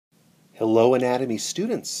Hello, anatomy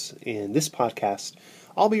students. In this podcast,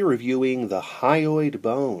 I'll be reviewing the hyoid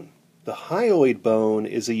bone. The hyoid bone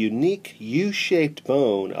is a unique U-shaped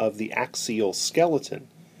bone of the axial skeleton.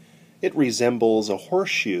 It resembles a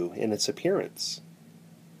horseshoe in its appearance.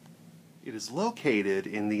 It is located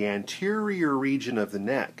in the anterior region of the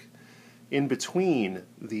neck, in between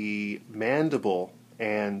the mandible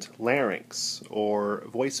and larynx, or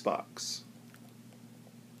voice box.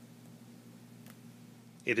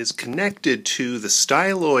 It is connected to the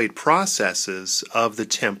styloid processes of the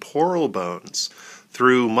temporal bones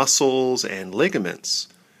through muscles and ligaments,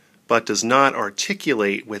 but does not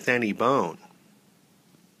articulate with any bone.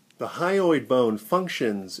 The hyoid bone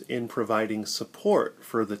functions in providing support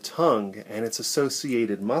for the tongue and its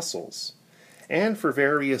associated muscles, and for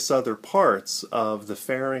various other parts of the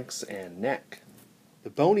pharynx and neck.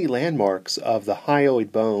 The bony landmarks of the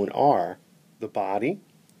hyoid bone are the body.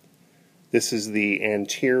 This is the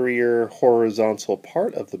anterior horizontal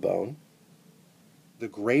part of the bone. The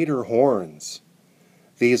greater horns.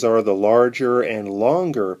 These are the larger and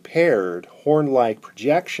longer paired horn-like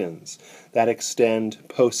projections that extend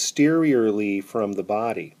posteriorly from the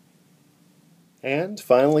body. And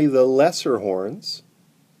finally, the lesser horns.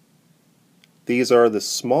 These are the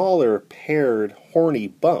smaller paired horny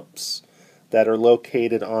bumps that are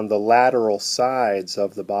located on the lateral sides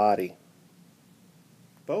of the body.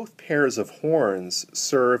 Both pairs of horns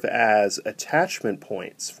serve as attachment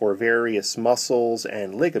points for various muscles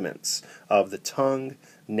and ligaments of the tongue,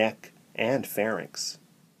 neck, and pharynx.